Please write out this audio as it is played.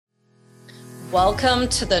Welcome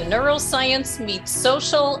to the Neuroscience Meets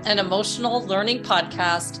Social and Emotional Learning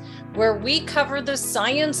podcast, where we cover the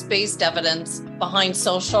science-based evidence behind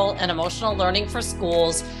social and emotional learning for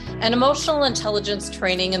schools and emotional intelligence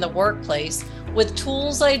training in the workplace with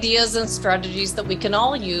tools, ideas, and strategies that we can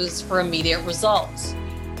all use for immediate results.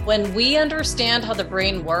 When we understand how the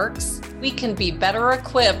brain works, we can be better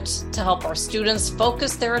equipped to help our students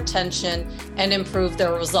focus their attention and improve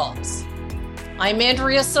their results. I'm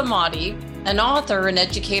Andrea Samadi, an author and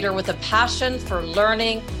educator with a passion for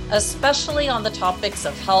learning, especially on the topics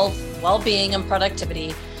of health, well-being, and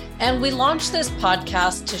productivity. And we launched this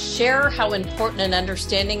podcast to share how important an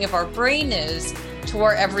understanding of our brain is to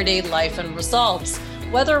our everyday life and results,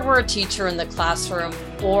 whether we're a teacher in the classroom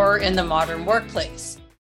or in the modern workplace.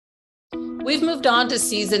 We've moved on to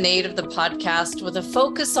season 8 of the podcast with a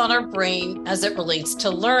focus on our brain as it relates to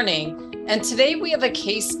learning. And today we have a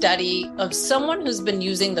case study of someone who's been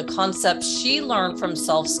using the concepts she learned from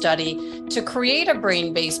self-study to create a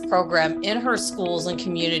brain-based program in her schools and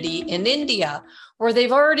community in India, where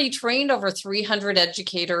they've already trained over 300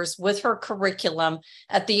 educators with her curriculum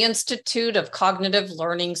at the Institute of Cognitive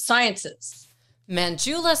Learning Sciences.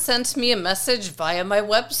 Manjula sent me a message via my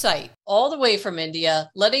website, all the way from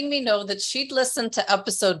India, letting me know that she'd listened to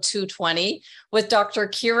episode 220 with Dr.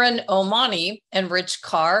 Kiran Omani and Rich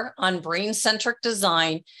Carr on brain-centric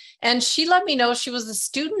design. And she let me know she was a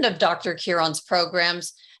student of Dr. Kiran's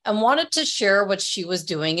programs and wanted to share what she was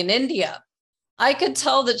doing in India. I could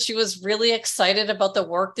tell that she was really excited about the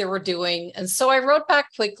work they were doing. And so I wrote back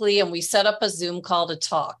quickly and we set up a Zoom call to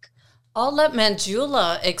talk. I'll let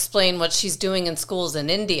Manjula explain what she's doing in schools in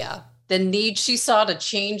India, the need she saw to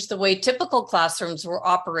change the way typical classrooms were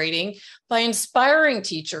operating by inspiring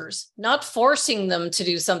teachers, not forcing them to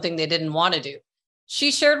do something they didn't want to do.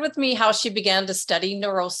 She shared with me how she began to study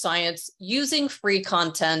neuroscience using free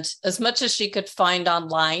content as much as she could find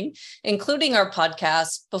online, including our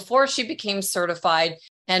podcast, before she became certified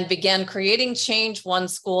and began creating change one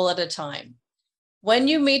school at a time. When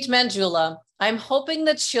you meet Manjula, I'm hoping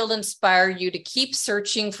that she'll inspire you to keep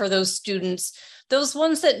searching for those students, those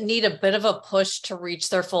ones that need a bit of a push to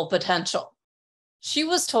reach their full potential. She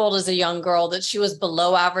was told as a young girl that she was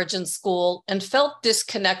below average in school and felt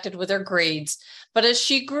disconnected with her grades. But as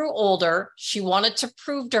she grew older, she wanted to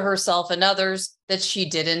prove to herself and others that she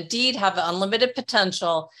did indeed have unlimited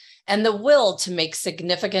potential and the will to make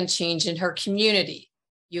significant change in her community.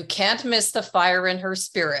 You can't miss the fire in her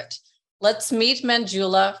spirit. Let's meet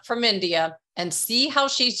Manjula from India and see how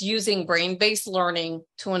she's using brain-based learning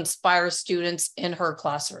to inspire students in her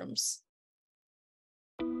classrooms.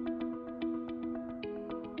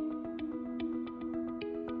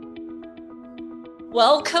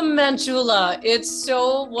 Welcome, Manjula. It's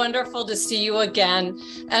so wonderful to see you again.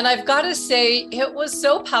 And I've got to say, it was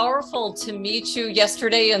so powerful to meet you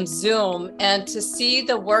yesterday in Zoom and to see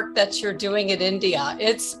the work that you're doing in India.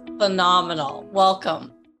 It's phenomenal.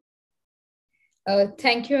 Welcome.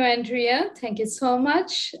 Thank you, Andrea. Thank you so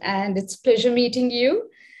much. And it's a pleasure meeting you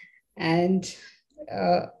and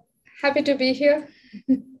happy to be here.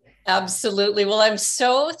 Absolutely. Well, I'm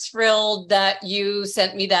so thrilled that you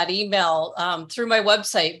sent me that email through my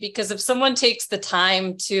website, because if someone takes the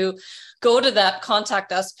time to go to that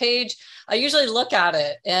contact us page, I usually look at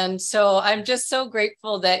it. And so I'm just so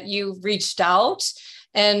grateful that you reached out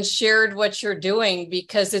and shared what you're doing,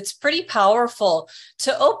 because it's pretty powerful.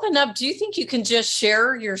 To open up, do you think you can just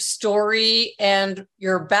share your story and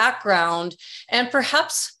your background and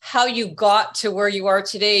perhaps how you got to where you are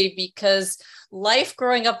today? Because life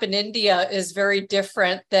growing up in India is very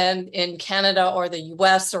different than in Canada or the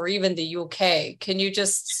US or even the UK. Can you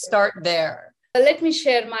just start there? Let me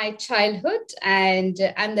share my childhood, and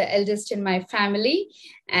I'm the eldest in my family.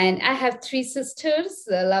 And I have 3 sisters,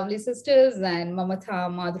 lovely sisters, and Mamata,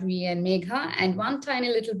 Madhuri, and Megha, and one tiny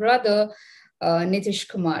little brother, Nitish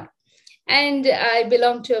Kumar. And I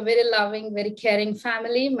belong to a very loving, very caring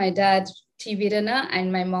family. My dad, T. Virana, and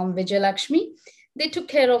my mom, Vijay Lakshmi. They took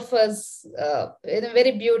care of us in a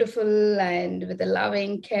very beautiful and with a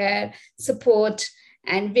loving care, support,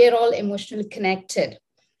 and we're all emotionally connected.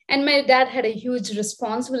 And my dad had a huge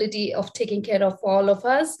responsibility of taking care of all of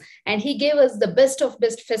us. And he gave us the best of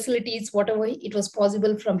best facilities, whatever it was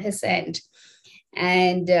possible from his end.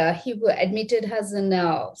 And he admitted us in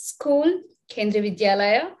school, Kendriya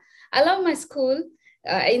Vidyalaya. I love my school.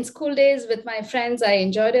 In school days with my friends, I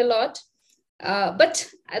enjoyed a lot. But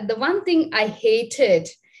the one thing I hated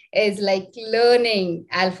is like learning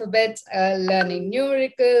alphabets, learning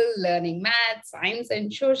numerical, learning math, science,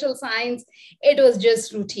 and social science. It was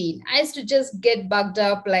just routine. I used to just get bugged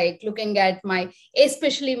up, like looking at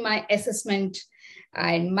especially my assessment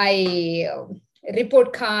and my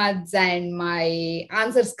report cards and my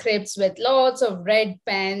answer scripts with lots of red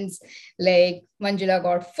pens. Like Manjula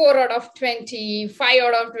got 4 out of 20, 5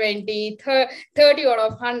 out of 20, 30 out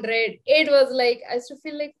of 100. It was like, I used to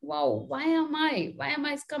feel like, wow, why am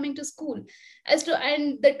I coming to school?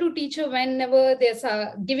 And the two teacher, whenever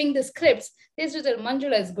they're giving the scripts, they used to tell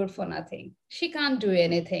Manjula is good for nothing. She can't do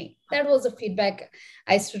anything. That was the feedback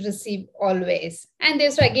I used to receive always. And they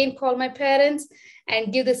used to again call my parents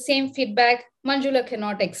and give the same feedback. Manjula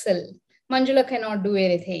cannot excel. Manjula cannot do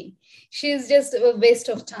anything. She is just a waste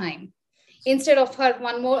of time. Instead of her,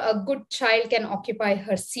 a good child can occupy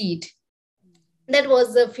her seat. That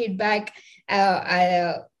was the feedback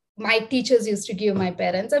my teachers used to give my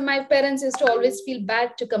parents. And my parents used to always feel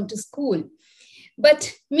bad to come to school.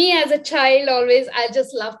 But me as a child, always, I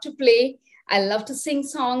just love to play. I love to sing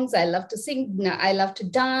songs. I love to sing. I love to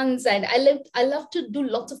dance. And I love to do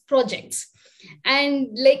lots of projects. And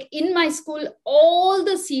like in my school, all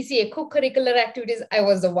the CCA co-curricular activities, I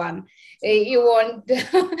was the one. You want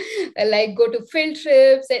like go to field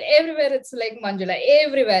trips and everywhere. It's like Manjula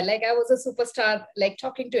everywhere. Like I was a superstar, like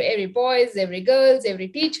talking to every boys, every girls, every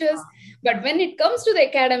teachers. But when it comes to the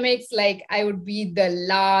academics, like I would be the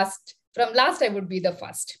last. From last, I would be the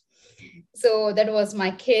first. So that was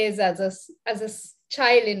my case as a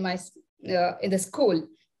child in the school.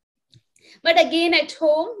 But again, at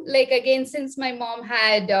home, like again, since my mom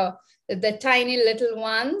had the tiny little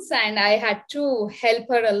ones and I had to help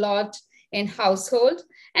her a lot in household.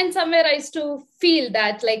 And somewhere I used to feel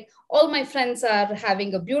that like all my friends are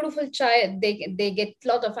having a beautiful child. They get a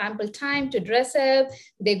lot of ample time to dress up.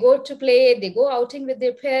 They go to play. They go outing with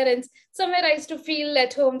their parents. Somewhere I used to feel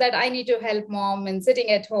at home that I need to help mom and sitting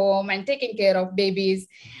at home and taking care of babies.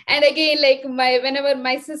 And again, like whenever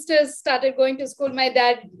my sisters started going to school, my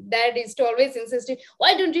dad used to always insist,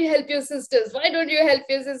 why don't you help your sisters? Why don't you help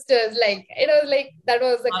your sisters? Like it was like that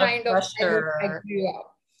was the kind of I grew up.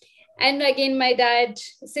 And again, my dad,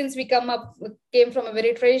 since we came from a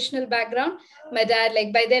very traditional background, my dad,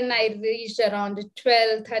 like by then I reached around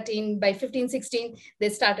 12, 13, by 15, 16, they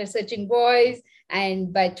started searching boys.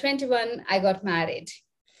 And by 21, I got married.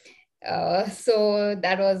 So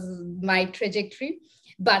that was my trajectory.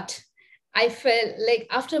 But I felt like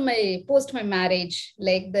after post my marriage,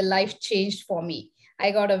 like the life changed for me. I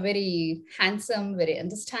got a very handsome, very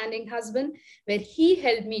understanding husband where he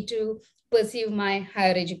helped me to pursue my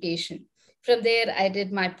higher education. From there, I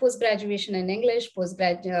did my post-graduation in English,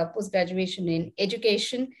 post-graduation in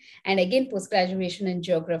education, and again, post-graduation in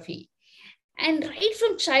geography. And right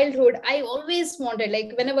from childhood, I always wanted,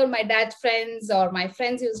 like whenever my dad's friends or my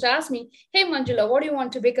friends used to ask me, hey, Manjula, what do you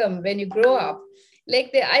want to become when you grow up?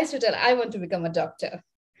 Like I used to tell, I want to become a doctor.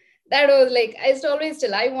 That was like, I used to always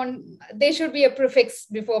tell, there should be a prefix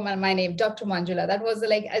before my name, Dr. Manjula. That was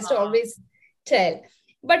like, I used to always tell.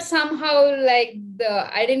 But somehow like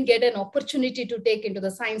I didn't get an opportunity to take into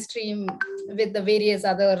the science stream with the various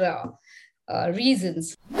other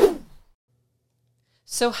reasons.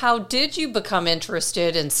 So how did you become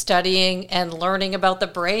interested in studying and learning about the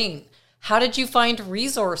brain? How did you find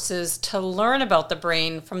resources to learn about the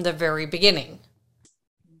brain from the very beginning?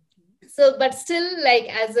 So, but still,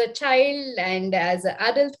 like as a child and as an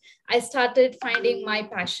adult, I started finding my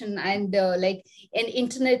passion, and like an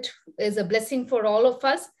internet is a blessing for all of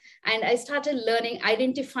us. And I started learning,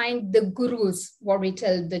 identifying the gurus, what we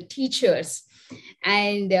tell the teachers.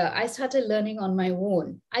 And I started learning on my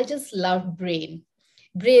own. I just loved brain.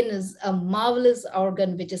 Brain is a marvelous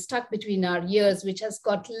organ which is stuck between our ears, which has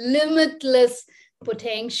got limitless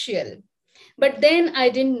potential. But then I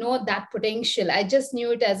didn't know that potential. I just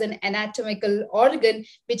knew it as an anatomical organ,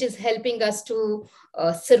 which is helping us to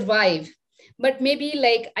survive. But maybe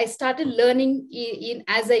like I started learning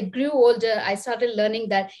as I grew older, I started learning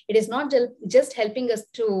that it is not just helping us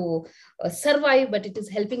to survive, but it is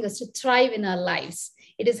helping us to thrive in our lives.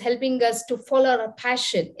 It is helping us to follow our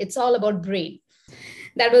passion. It's all about brain.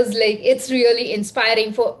 That was like, it's really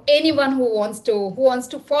inspiring for anyone who wants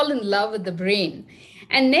to fall in love with the brain.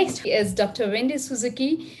 And next is Dr. Wendy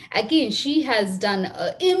Suzuki. Again, she has done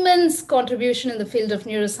an immense contribution in the field of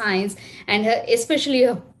neuroscience, and especially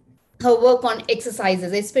her work on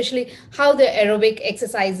exercises, especially how the aerobic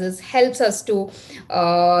exercises helps us to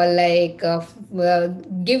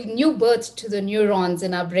give new birth to the neurons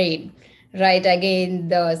in our brain. Right, again,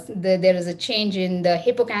 there is a change in the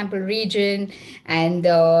hippocampal region and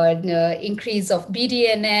the increase of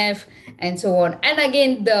BDNF and so on. And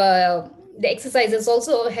again, the exercises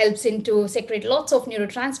also helps into secrete lots of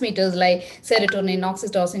neurotransmitters like serotonin,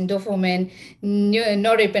 oxytocin, dopamine,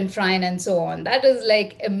 norepinephrine, and so on. That is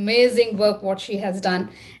like amazing work what she has done.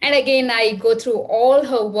 And again, I go through all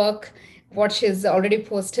her work, what she's already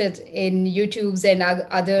posted in YouTube's and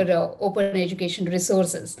other open education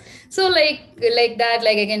resources. So like that,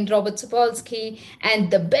 like again, Robert Sapolsky. And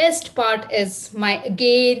the best part is my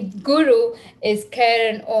again guru is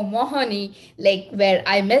Karen O'Mahony, like where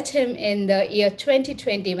I met him in the year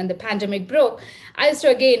 2020 when the pandemic broke. I used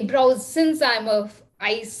to again browse, since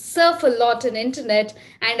I surf a lot on internet,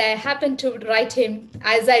 and I happened to write him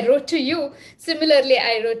as I wrote to you. Similarly,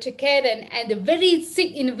 I wrote to Karen, and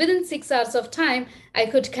within 6 hours of time, I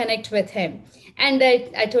could connect with him. And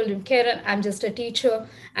I told him, Karen, I'm just a teacher,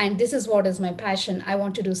 and this is what is my passion. I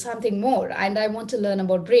want to do something more, and I want to learn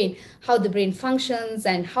about brain, how the brain functions,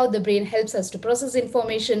 and how the brain helps us to process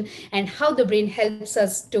information, and how the brain helps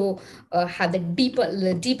us to have the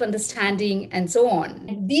deep understanding, and so on.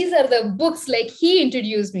 And these are the books like he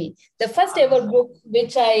introduced me. The first ever book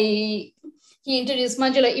which he introduced,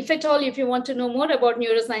 Manjula, if at all, if you want to know more about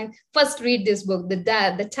neuroscience, first read this book,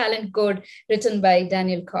 The Talent Code, written by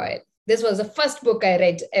Daniel Coyle. This was the first book I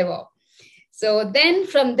read ever. So then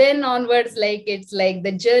from then onwards, like it's like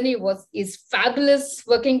the journey is fabulous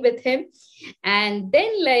working with him. And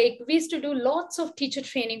then like we used to do lots of teacher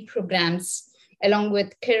training programs along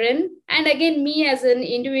with Kiran. And again, me as an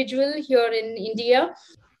individual here in India,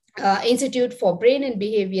 Institute for Brain and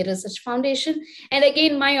Behavior Research Foundation, and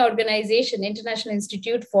again my organization, International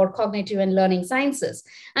Institute for Cognitive and Learning Sciences.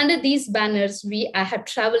 Under these banners, I have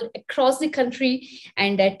traveled across the country,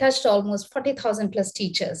 and I touched almost 40,000 plus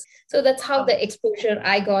teachers. So that's how the exposure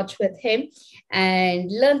I got with him,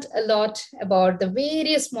 and learned a lot about the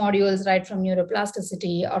various modules, right from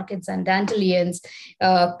neuroplasticity, orchids and dandelions,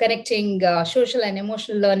 connecting social and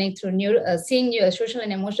emotional learning through seeing social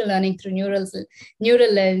and emotional learning through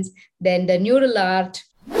neural lens, then the neural art.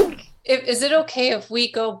 Is it okay if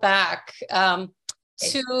we go back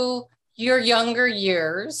to your younger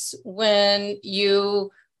years when you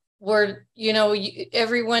were,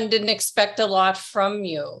 everyone didn't expect a lot from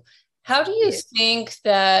you? How do you think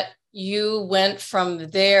that you went from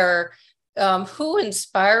there? Who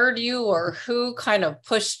inspired you, or who kind of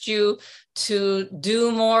pushed you to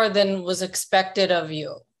do more than was expected of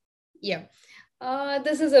you? Yeah.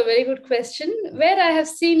 This is a very good question, where I have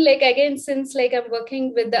seen, like, again, since like I'm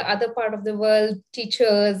working with the other part of the world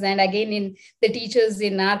teachers, and again in the teachers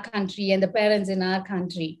in our country and the parents in our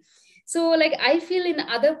country. So like I feel in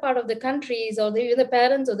other part of the countries, or the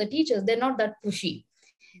parents or the teachers, they're not that pushy.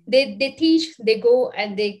 They teach, they go,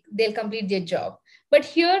 and they'll complete their job. But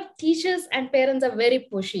here, teachers and parents are very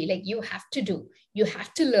pushy. Like, you have to do, you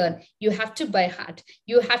have to learn, you have to by heart,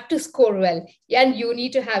 you have to score well, and you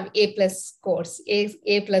need to have A plus scores,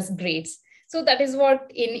 A plus grades. So that is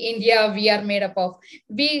what in India we are made up of.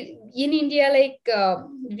 We in India, like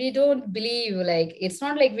we don't believe, like it's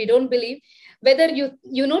not like we don't believe. Whether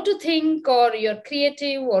you know to think, or you're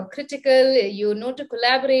creative or critical, you know to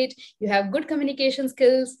collaborate, you have good communication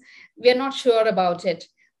skills, we are not sure about it.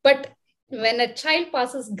 But when a child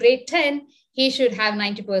passes grade 10, he should have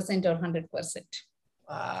 90% or 100%.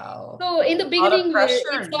 Wow. So in the beginning,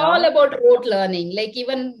 it's all about rote learning. Like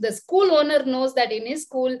even the school owner knows that in his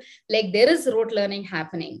school, like there is rote learning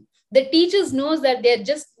happening. The teachers knows that they're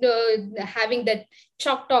just having that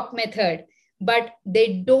chalk talk method, but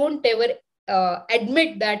they don't ever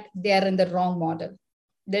admit that they are in the wrong model.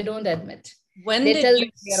 They don't admit. They tell them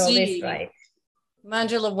they're always right.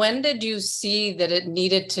 Manjula, when did you see that it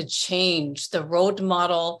needed to change the road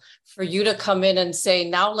model for you to come in and say,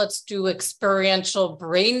 now let's do experiential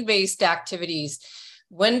brain-based activities?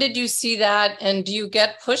 When did you see that? And do you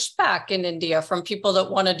get pushback in India from people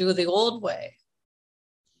that want to do the old way?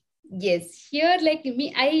 Yes, here, like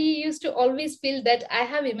me, I used to always feel that I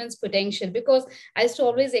have immense potential, because I used to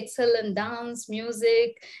always excel in dance,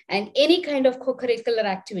 music, and any kind of co-curricular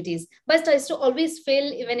activities. But I used to always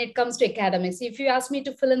fail when it comes to academics. If you ask me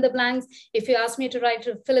to fill in the blanks, if you ask me to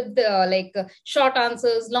fill up the short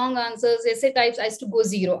answers, long answers, essay types, I used to go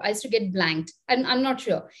zero. I used to get blanked, and I'm not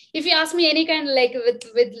sure. If you ask me any kind of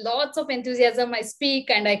with lots of enthusiasm, I speak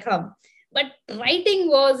and I come. But writing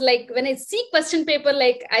was like, when I see question paper,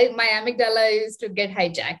 like my amygdala used to get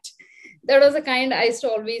hijacked. That was a kind I used to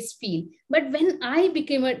always feel. But when I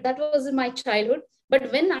became that was in my childhood.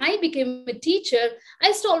 But when I became a teacher, I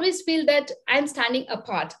used to always feel that I'm standing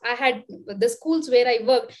apart. I had the schools where I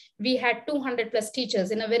worked, we had 200 plus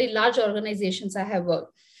teachers in a very large organizations I have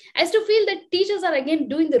worked. I used to feel that teachers are again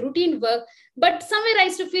doing the routine work, but somewhere I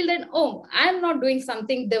used to feel that, oh, I'm not doing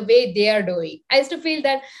something the way they are doing. I used to feel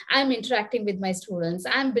that I'm interacting with my students,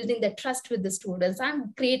 I'm building the trust with the students,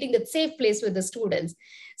 I'm creating that safe place with the students.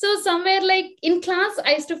 So somewhere like in class,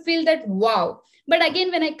 I used to feel that, wow. But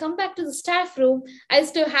again, when I come back to the staff room, I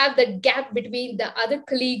used to have that gap between the other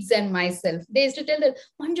colleagues and myself. They used to tell that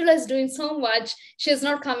Manjula is doing so much. She's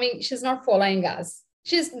not coming. She's not following us.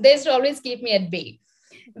 They used to always keep me at bay,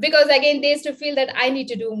 because again, they used to feel that I need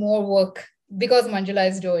to do more work because Manjula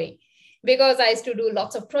is doing. Because I used to do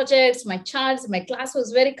lots of projects, my charts, my class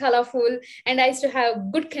was very colorful, and I used to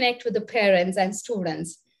have good connect with the parents and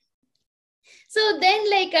students. So then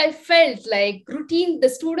like I felt like routine, the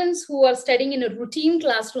students who are studying in a routine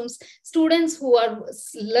classrooms, students who are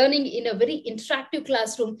learning in a very interactive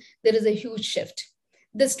classroom, there is a huge shift.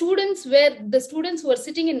 The students who are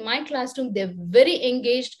sitting in my classroom, they're very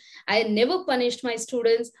engaged. I never punished my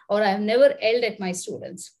students, or I've never yelled at my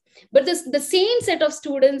students. But the same set of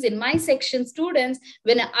students in my section, students,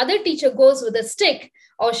 when another teacher goes with a stick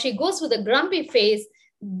or she goes with a grumpy face,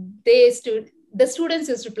 the students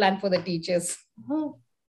used to plan for the teachers. Mm-hmm.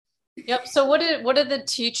 Yep. So what are the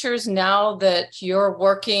teachers now that you're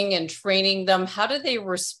working and training them? How do they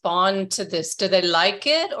respond to this? Do they like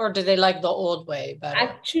it, or do they like the old way better?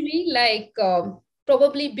 Actually, like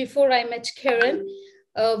probably before I met Karen,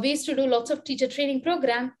 we used to do lots of teacher training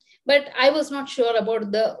program, but I was not sure about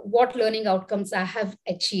what learning outcomes I have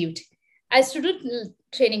achieved. I used to do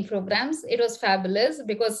training programs. It was fabulous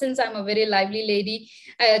because since I'm a very lively lady,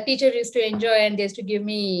 teacher used to enjoy and they used to give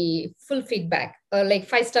me full feedback, like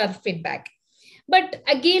 5-star feedback. But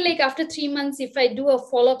again, like after 3 months, if I do a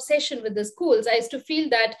follow-up session with the schools, I used to feel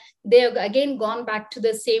that they have again gone back to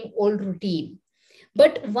the same old routine.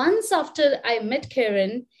 But once after I met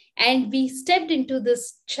Karen and we stepped into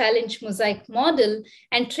this challenge mosaic model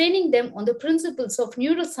and training them on the principles of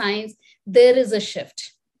neuroscience, there is a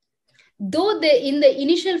shift. Though they in the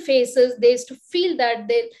initial phases, they used to feel that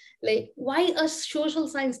they like, why a social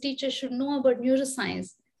science teacher should know about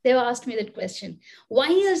neuroscience? They've asked me that question. Why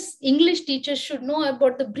as English teachers should know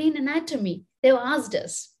about the brain anatomy? They've asked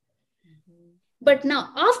us. Mm-hmm. But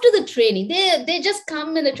now after the training, they just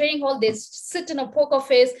come in the training hall, they sit in a poker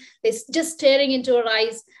face, they're just staring into our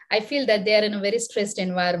eyes. I feel that they are in a very stressed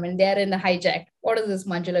environment. They are in a hijack. What is this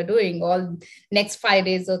Manjula doing all next 5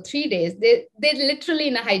 days or 3 days? They're literally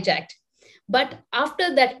in a hijack. But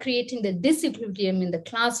after that, creating the disequilibrium in the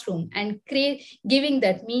classroom and giving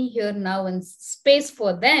that me here now and space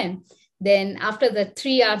for them, then after the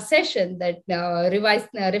 3-hour session, that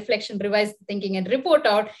reflection, revised thinking and report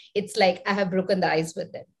out, it's like I have broken the ice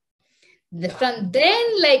with them. From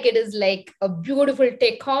then, like it is like a beautiful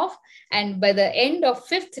takeoff. And by the end of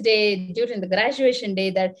 5th day, during the graduation day,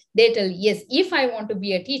 that they tell, yes, if I want to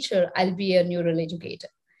be a teacher, I'll be a neural educator.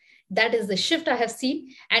 That is the shift I have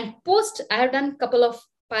seen. And I have done a couple of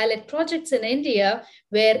pilot projects in India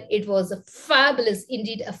where it was a fabulous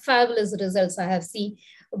results I have seen.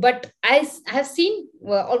 But I have seen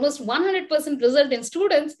almost 100% result in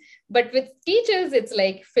students, but with teachers, it's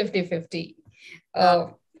like 50-50.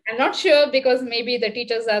 I'm not sure because maybe the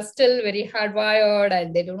teachers are still very hardwired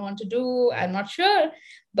and they don't want to do, I'm not sure.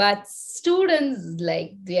 But students,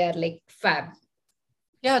 like they are like fab.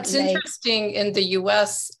 Yeah, it's interesting. In the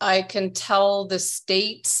US, I can tell the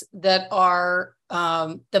states that are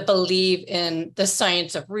that believe in the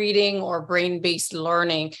science of reading or brain-based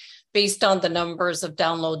learning based on the numbers of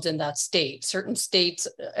downloads in that state. Certain states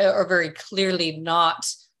are very clearly not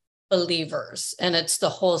believers, and it's the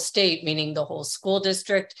whole state, meaning the whole school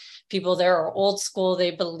district. People there are old school.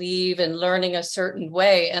 They believe in learning a certain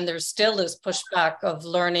way, and there's still this pushback of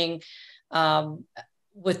learning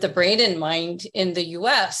with the brain in mind in the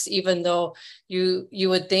US, even though you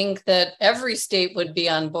would think that every state would be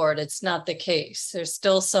on board. It's not the case. There's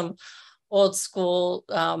still some old school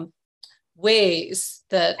ways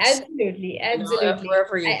that absolutely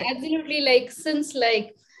wherever you go. Absolutely, like since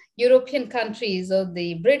like European countries or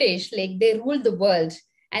the British, like they ruled the world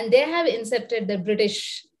and they have incepted the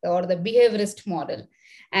British or the behaviorist model.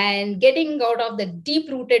 And getting out of the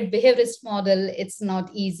deep-rooted behaviorist model, it's not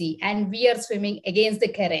easy. And we are swimming against the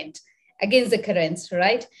currents,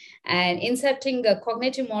 right? And inserting a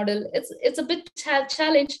cognitive model, it's a bit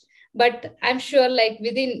challenge, but I'm sure like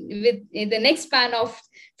within the next span of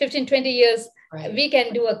 15, 20 years, right, we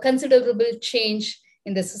can do a considerable change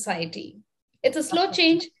in the society. It's a slow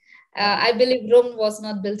change. I believe Rome was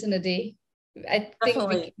not built in a day. I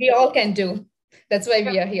think we all can do. That's why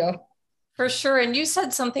we are here. For sure. And you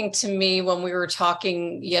said something to me when we were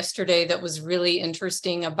talking yesterday that was really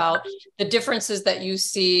interesting about the differences that you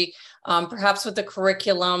see, perhaps with the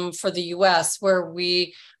curriculum for the US, where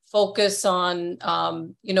we focus on,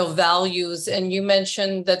 values. And you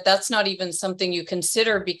mentioned that that's not even something you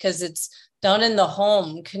consider because it's done in the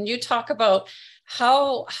home. Can you talk about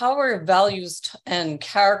how are values and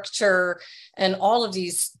character and all of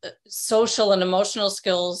these social and emotional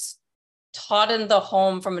skills taught in the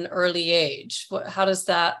home from an early age? How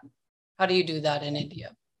do you do that in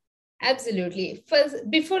India? Absolutely. First,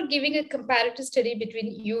 before giving a comparative study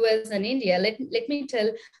between US and India, let me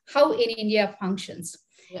tell how in India functions.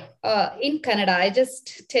 Yeah. In Kannada, I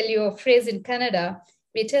just tell you a phrase in Kannada.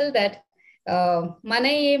 We tell that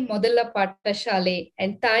Manaye modala patashale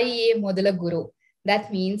and Taiye modala guru.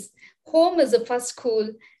 That means home is the first school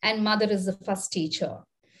and mother is the first teacher.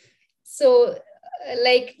 So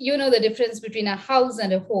like, the difference between a house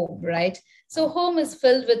and a home, right? So home is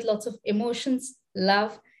filled with lots of emotions,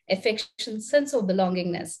 love, affection, sense of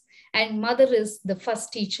belongingness. And mother is the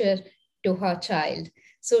first teacher to her child.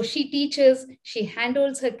 So she teaches, she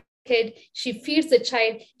handles her kid, she feeds the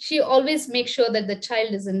child. She always makes sure that the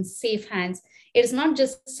child is in safe hands. It is not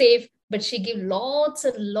just safe, but she gives lots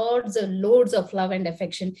and loads of love and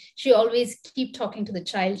affection. She always keep talking to the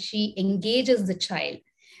child. She engages the child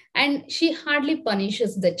and she hardly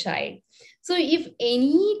punishes the child. So if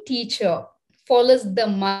any teacher follows the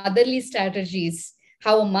motherly strategies,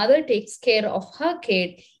 how a mother takes care of her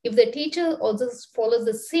kid, if the teacher also follows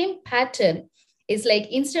the same pattern, it's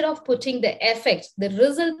like instead of putting the effect, the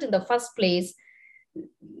result in the first place,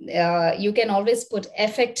 you can always put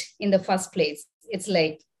effect in the first place. It's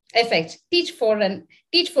like effect, teach for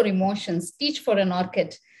emotions, teach for an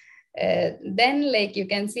orchid. Then like you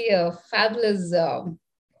can see a fabulous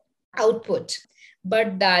output.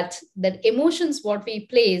 But that emotions what we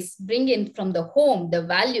place bring in from the home, the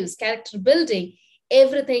values, character building,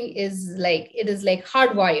 everything is like, it is like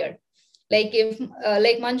hardwired. Like if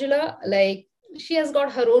like Manjula, like she has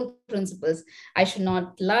got her own principles. I should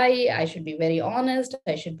not lie, I should be very honest,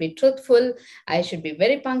 I should be truthful, I should be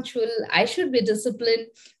very punctual, I should be disciplined.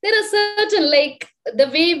 There are certain, like the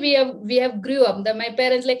way we have grew up, that my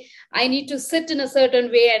parents, like I need to sit in a certain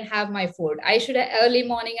way and have my food. I should early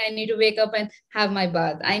morning, I need to wake up and have my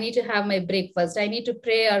bath. I need to have my breakfast. I need to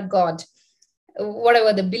pray our God,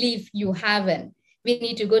 whatever the belief you have in. We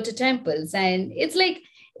need to go to temples. And it's like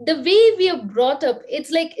the way we are brought up, it's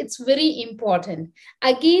like it's very important.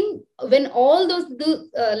 Again, when all those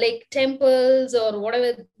like temples or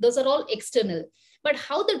whatever, those are all external. But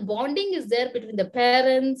how the bonding is there between the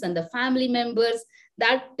parents and the family members,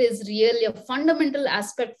 that is really a fundamental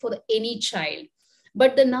aspect for any child.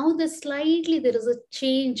 But now there is a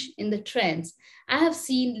change in the trends. I have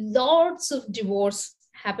seen lots of divorce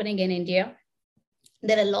happening in India.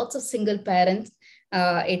 There are lots of single parents.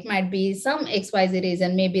 It might be some XYZ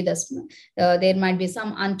reason, maybe there might be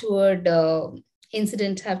some untoward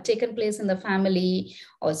incident have taken place in the family,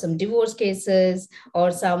 or some divorce cases,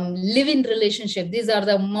 or some live-in relationship. These are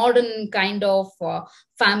the modern kind of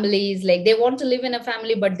families. Like they want to live in a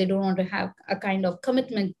family, but they don't want to have a kind of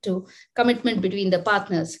commitment between the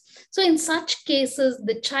partners. So in such cases,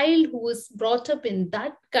 the child who is brought up in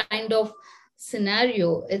that kind of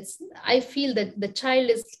scenario, I feel that the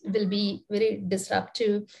child will be very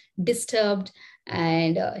disturbed,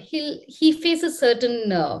 and he faces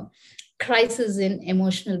certain crisis in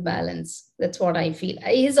emotional balance. That's what I feel.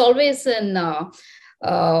 He's always in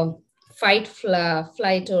fight,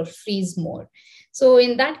 flight, or freeze mode. So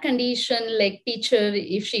in that condition, like teacher,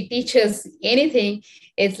 if she teaches anything,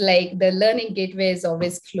 it's like the learning gateway is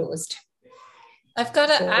always closed. I've got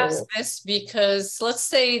to ask this because let's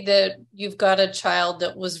say that you've got a child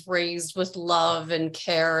that was raised with love and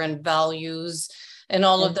care and values and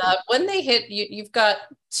all of that. When they hit, you've got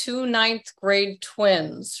 2 9th grade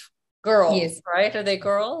twins, girls, yes, right? Are they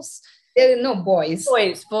girls? No, boys.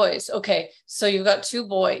 Boys. Okay. So you've got 2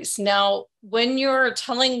 boys. Now, when you're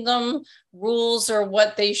telling them rules or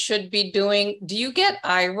what they should be doing, do you get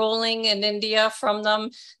eye rolling in India from them?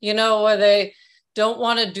 Where they don't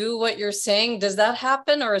want to do what you're saying? Does that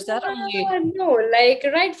happen, or is that only? No, like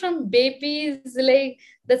right from babies, like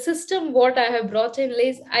the system what I have brought in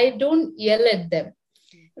is I don't yell at them.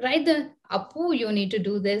 Right? Apu, you need to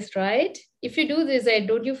do this, right? If you do this,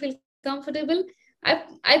 don't you feel comfortable?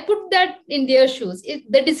 I put that in their shoes.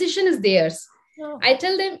 The decision is theirs. Oh. I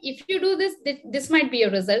tell them, if you do this might be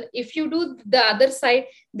a result. If you do the other side,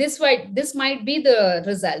 this might be the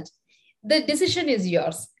result. The decision is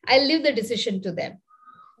yours. I leave the decision to them.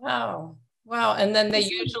 Wow. Wow. And then they So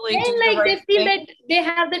usually do then, the like, they right feel thing. that they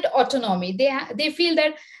have that autonomy. They feel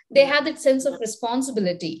that they have that sense of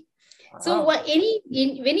responsibility. So Wow.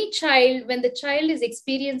 any child, when the child is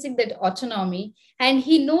experiencing that autonomy and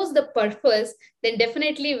he knows the purpose, then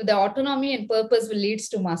definitely the autonomy and purpose will leads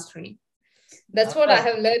to mastery. That's Love what I it.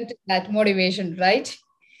 have learned, that motivation, right?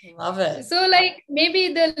 Love it. So like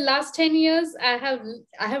maybe the last 10 years I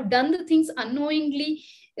have done the things unknowingly,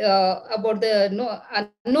 about the no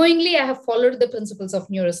unknowingly I have followed the principles of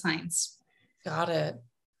neuroscience. Got it.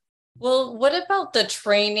 Well, what about the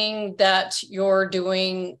training that you're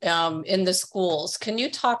doing in the schools? Can you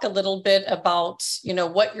talk a little bit about,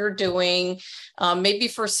 what you're doing? Maybe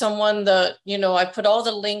for someone that, I put all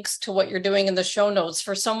the links to what you're doing in the show notes.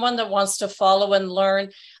 For someone that wants to follow and learn,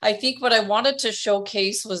 I think what I wanted to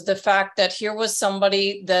showcase was the fact that here was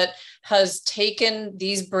somebody that has taken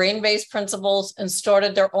these brain-based principles and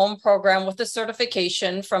started their own program with a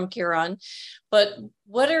certification from Kiran. But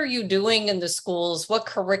what are you doing in the schools? What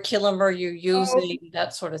curriculum are you using?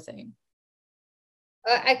 That sort of thing.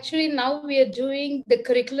 Actually, now we are doing the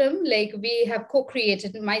curriculum. Like we have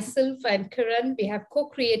co-created, myself and Kiran, we have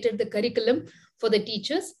co-created the curriculum for the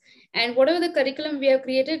teachers. And whatever the curriculum we have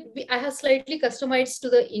created, I have slightly customized to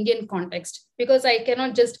the Indian context, because I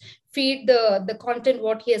cannot just feed the content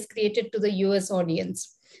what he has created to the US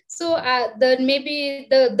audience. So maybe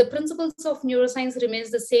the principles of neuroscience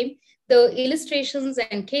remains the same. The illustrations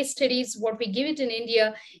and case studies, what we give it in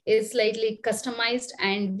India, is slightly customized,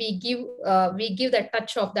 and we give that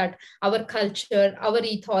touch of that our culture, our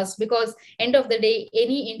ethos, because end of the day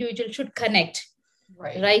any individual should connect,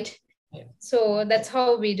 right? Yeah. So that's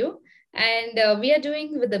how we do. And we are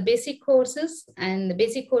doing with the basic courses, and the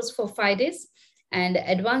basic course for 5 days, and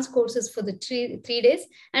advanced courses for the 3 days.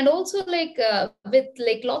 And also like with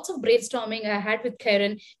like lots of brainstorming I had with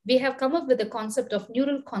Karen, we have come up with the concept of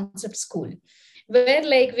neural concept school, where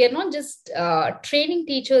like we are not just training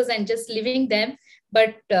teachers and just leaving them,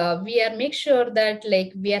 but we are make sure that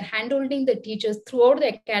like we are handholding the teachers throughout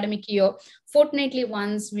the academic year. Fortnightly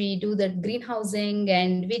once we do the greenhousing,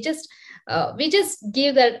 and we just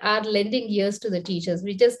give that our lending ears to the teachers.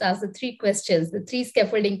 We just ask the three questions, the three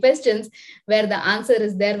scaffolding questions, where the answer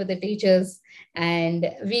is there with the teachers, and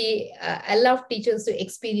we allow teachers to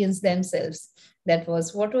experience themselves. That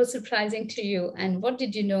was what was surprising to you, and what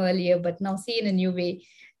did you know earlier but now see in a new way,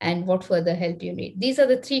 and what further help you need. These are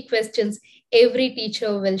the three questions every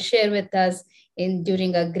teacher will share with us in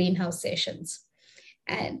during our greenhouse sessions,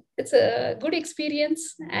 and it's a good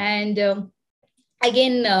experience. And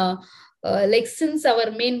again, like since our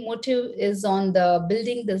main motive is on the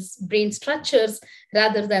building this brain structures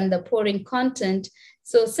rather than the pouring content,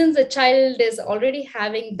 so since the child is already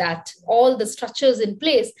having that all the structures in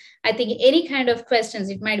place, I think any kind of questions,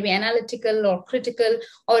 it might be analytical or critical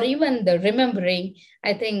or even the remembering,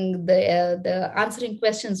 I think the answering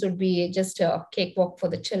questions would be just a cakewalk for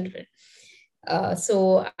the children.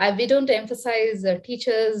 We don't emphasize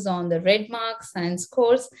teachers on the red marks and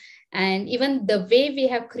scores. And even the way we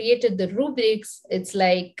have created the rubrics, it's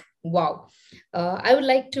like, wow. I would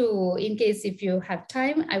like to, in case if you have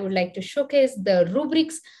time, I would like to showcase the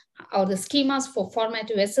rubrics or the schemas for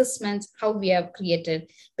formative assessments, how we have created.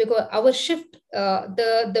 Because our shift,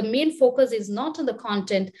 the main focus is not on the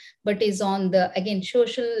content, but is on the, again,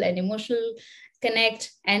 social and emotional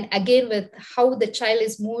connect, and again with how the child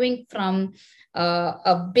is moving from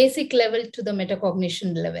a basic level to the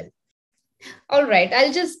metacognition level. All right,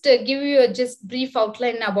 I'll just give you a just brief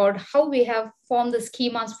outline about how we have formed the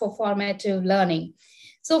schemas for formative learning.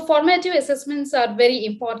 So formative assessments are very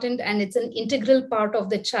important, and it's an integral part of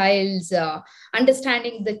the child's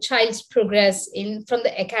understanding the child's progress in from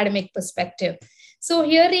the academic perspective. So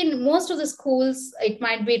here in most of the schools, it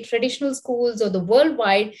might be traditional schools or the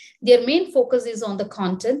worldwide, their main focus is on the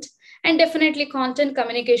content, and definitely content,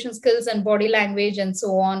 communication skills, and body language, and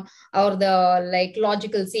so on, or the like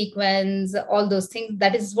logical sequence, all those things.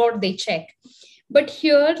 That is what they check. But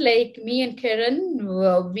here, like me and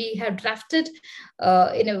Karen, we have drafted,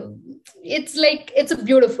 it's like, it's a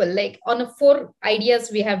beautiful, like on a 4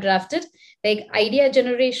 ideas we have drafted, like idea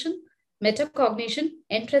generation, metacognition,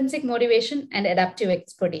 intrinsic motivation, and adaptive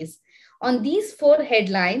expertise. On these 4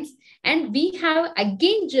 headlines, and we have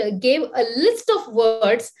again gave a list of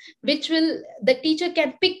words which will the teacher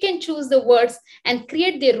can pick and choose the words and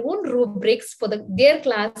create their own rubrics for their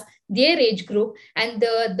class, their age group, and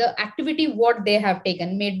the activity what they have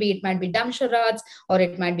taken. Maybe it might be dumb charades, or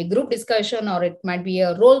it might be group discussion, or it might be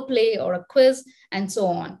a role play or a quiz, and so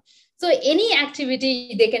on. So any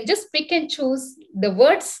activity, they can just pick and choose the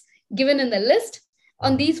words given in the list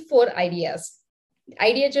on these 4 ideas: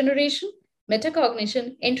 idea generation,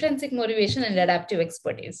 metacognition, intrinsic motivation, and adaptive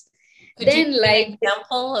expertise. Could you give an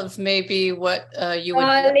example of maybe what you would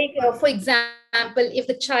do? For example, if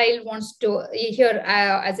the child wants to, here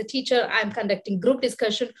as a teacher, I'm conducting group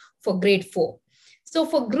discussion for grade 4. So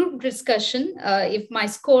for group discussion, if my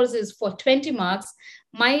scores is for 20 marks,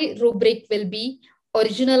 my rubric will be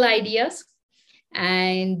original ideas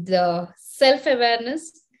and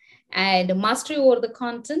self-awareness and mastery over the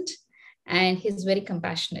content, and he's very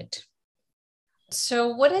compassionate. So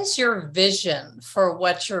what is your vision for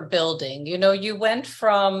what you're building? You went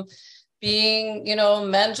from being,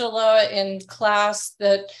 Manjula in class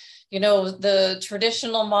that, the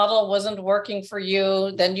traditional model wasn't working for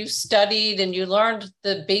you. Then you studied and you learned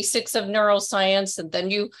the basics of neuroscience, and then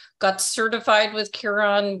you got certified with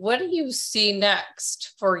Kiran. What do you see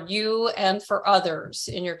next for you and for others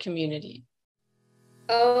in your community?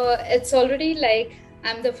 It's already like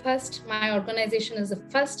I'm the first, my organization is the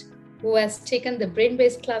first who has taken the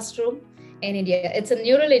brain-based classroom in India. It's a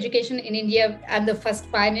neural education in India. I'm the first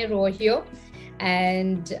pioneer over here.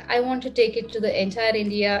 And I want to take it to the entire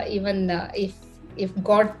India. Even if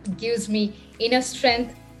God gives me enough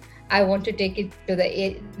strength, I want to take it to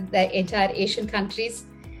the entire Asian countries.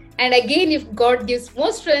 And again, if God gives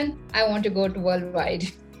more strength, I want to go to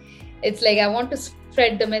worldwide. It's like I want to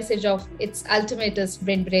spread the message of its ultimate is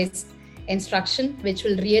brain-based instruction, which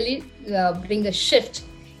will really bring a shift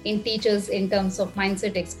in teachers in terms of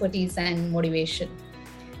mindset, expertise, and motivation.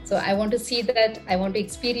 So I want to see that, I want to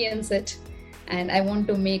experience it, and I want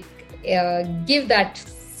to give that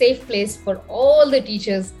safe place for all the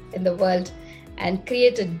teachers in the world and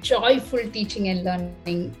create a joyful teaching and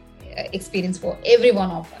learning experience for every one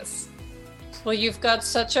of us. Well, you've got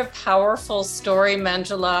such a powerful story,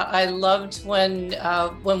 Manjula. I loved when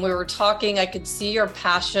we were talking, I could see your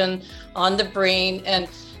passion on the brain, and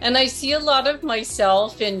I see a lot of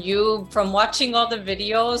myself in you from watching all the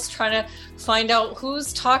videos, trying to find out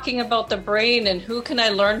who's talking about the brain and who can I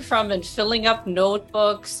learn from, and filling up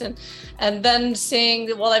notebooks and then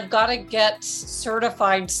saying, well, I've got to get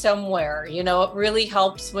certified somewhere. It really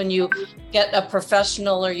helps when you get a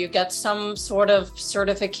professional or you get some sort of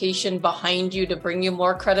certification behind you to bring you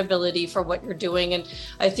more credibility for what you're doing. And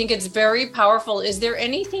I think it's very powerful. Is there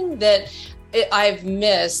anything that I've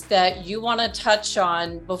missed that you want to touch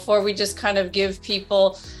on before we just kind of give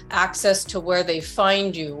people access to where they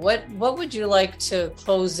find you? What would you like to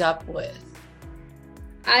close up with?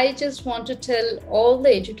 I just want to tell all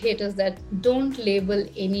the educators that don't label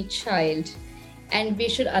any child, and we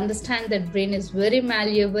should understand that brain is very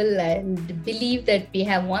malleable, and believe that we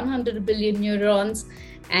have 100 billion neurons,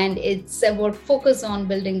 and it's about focus on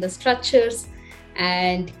building the structures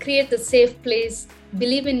and create the safe place.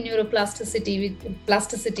 Believe in neuroplasticity,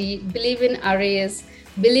 believe in RAS,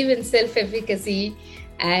 believe in self-efficacy,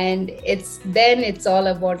 and it's all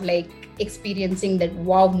about like experiencing that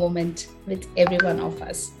wow moment with every one of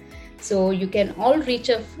us. So you can all reach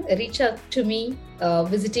out to me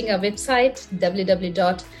visiting our website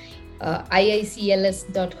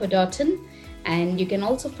www.iicls.co.in, and you can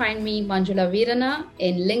also find me Manjula Veerana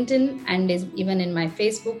in LinkedIn and even in my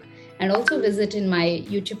Facebook, and also visit in my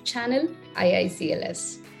YouTube channel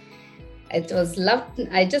IICLS. It was loved.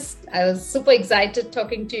 I was super excited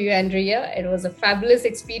talking to you, Andrea. It was a fabulous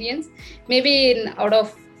experience. Maybe out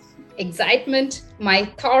of excitement, my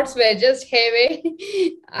thoughts were just heavy.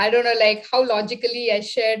 I don't know, like how logically I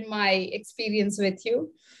shared my experience with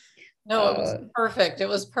you. No, it was perfect. It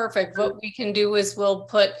was perfect. What we can do is we'll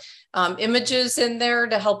put images in there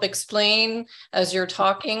to help explain as you're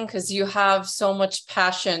talking, because you have so much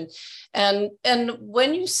passion. And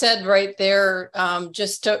when you said right there,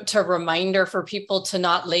 just to reminder for people to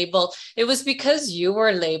not label, it was because you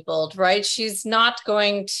were labeled, right? She's not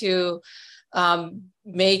going to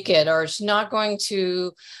make it, or she's not going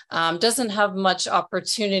to, doesn't have much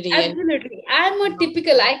opportunity. Absolutely. I'm not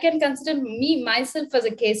typical. I can consider myself as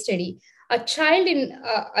a case study. A child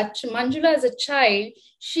Manjula as a child,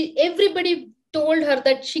 everybody told her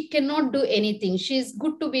that she cannot do anything. She's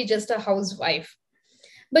good to be just a housewife.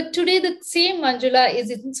 But today, the same Manjula is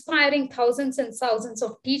inspiring thousands and thousands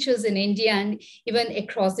of teachers in India and even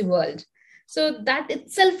across the world. So that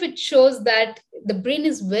itself, it shows that the brain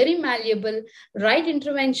is very malleable, right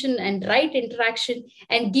intervention and right interaction,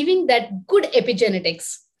 and giving that good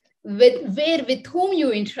epigenetics with whom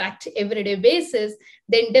you interact everyday basis,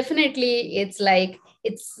 then definitely it's like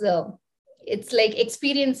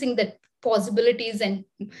experiencing the possibilities and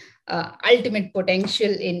ultimate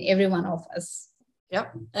potential in every one of us.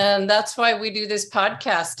 Yep. And that's why we do this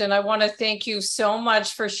podcast. And I want to thank you so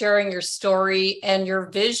much for sharing your story and your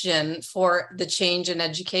vision for the change in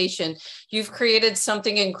education. You've created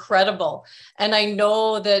something incredible. And I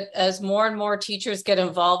know that as more and more teachers get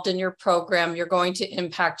involved in your program, you're going to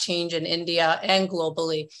impact change in India and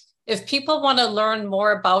globally. If people want to learn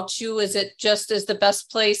more about you, is it just as the best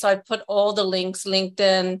place? I put all the links,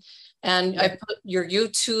 LinkedIn, and I put your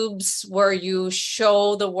YouTubes where you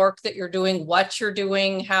show the work that you're doing, what you're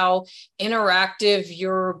doing, how interactive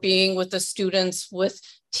you're being with the students, with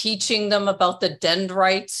teaching them about the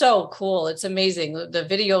dendrite. So cool. It's amazing. The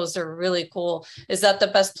videos are really cool. Is that the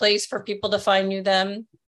best place for people to find you then?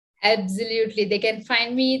 Absolutely. They can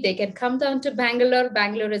find me. They can come down to Bangalore.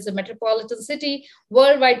 Bangalore is a metropolitan city.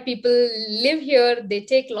 Worldwide people live here. They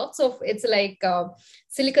take lots of, it's like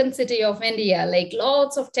Silicon City of India, like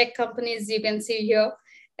lots of tech companies you can see here.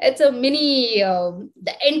 It's a mini,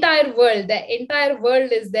 the entire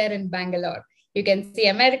world is there in Bangalore. You can see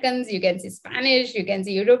Americans, you can see Spanish, you can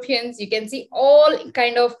see Europeans, you can see all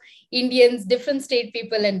kind of Indians, different state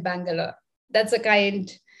people in Bangalore. That's a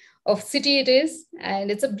kind of city it is,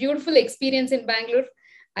 and it's a beautiful experience in Bangalore.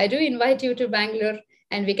 I do invite you to Bangalore,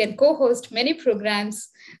 and we can co-host many programs,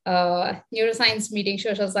 neuroscience meeting,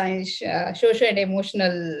 social science, social and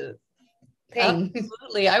emotional thing.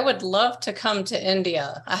 Absolutely. I would love to come to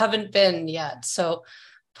India. I haven't been yet, so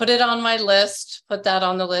put it on my list, put that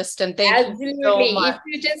on the list, and thank you so much. If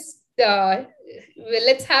you just,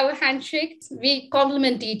 let's have a handshake. We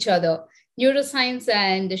complement each other. Neuroscience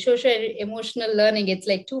and social emotional learning, it's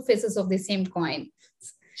like two faces of the same coin.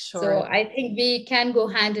 Sure. So I think we can go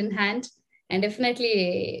hand in hand, and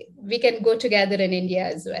definitely we can go together in India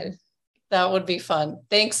as well. That would be fun.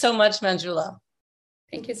 Thanks so much, Manjula.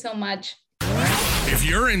 Thank you so much. If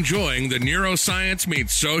you're enjoying the Neuroscience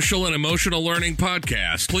Meets Social and Emotional Learning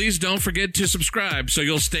podcast, please don't forget to subscribe so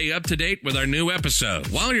you'll stay up to date with our new episode.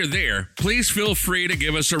 While you're there, please feel free to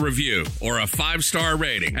give us a review or a 5-star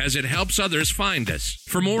rating, as it helps others find us.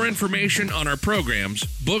 For more information on our programs,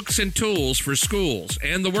 books, and tools for schools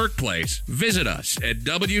and the workplace, visit us at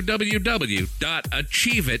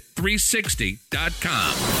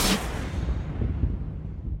www.achieveit360.com.